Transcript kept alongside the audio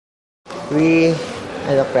We,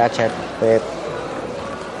 I look ratchet, but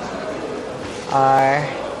are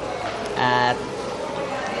at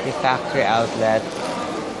the factory outlet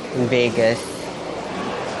in Vegas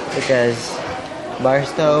because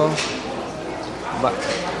Barstow,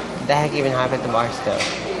 the heck even happened to Barstow?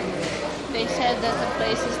 They said that the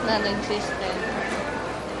place is non-existent.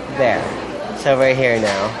 There. So we're here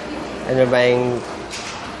now and we're buying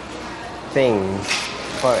things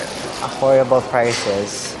for affordable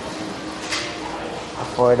prices.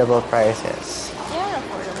 Affordable prices. Yeah,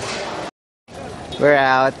 affordable. We're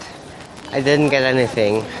out. I didn't get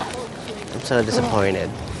anything. I'm so disappointed.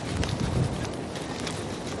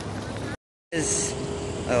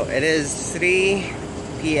 It is 3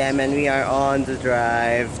 p.m. and we are on the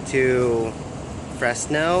drive to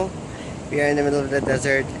Fresno. We are in the middle of the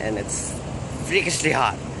desert and it's freakishly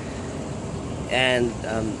hot. And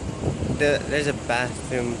there's a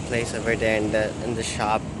bathroom place over there in the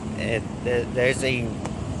shop. There's a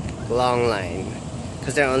long line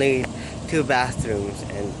because there are only 2 bathrooms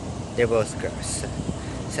and they're both gross.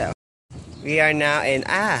 So we are now in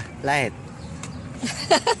light.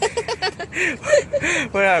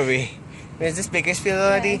 Where are we? Is this Bakersfield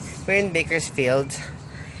already? Yes. We're in Bakersfield.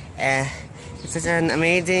 It's such an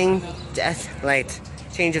amazing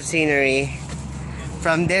change of scenery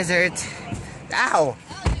from desert. Ow!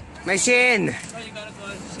 My shin!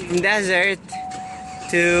 From desert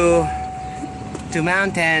to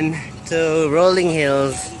mountain to rolling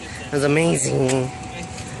hills. It was amazing.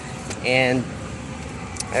 And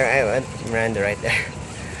I went Miranda right there.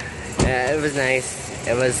 It was nice.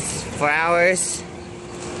 It was 4 hours.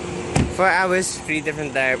 4 hours, 3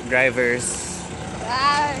 different drivers.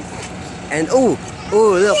 And look,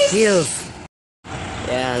 hills.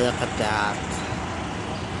 Yeah, look at that.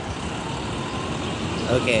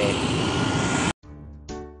 Okay.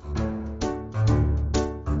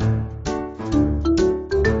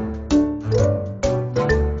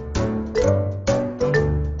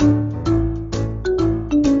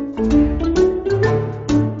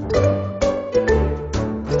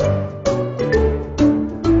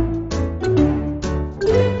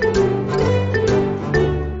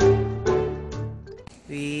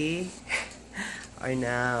 We are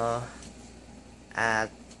now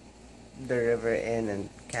at the River Inn and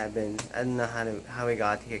cabin. I don't know how we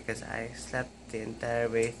got here because I slept the entire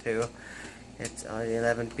way through. It's already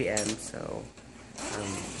 11 p.m. so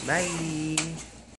bye.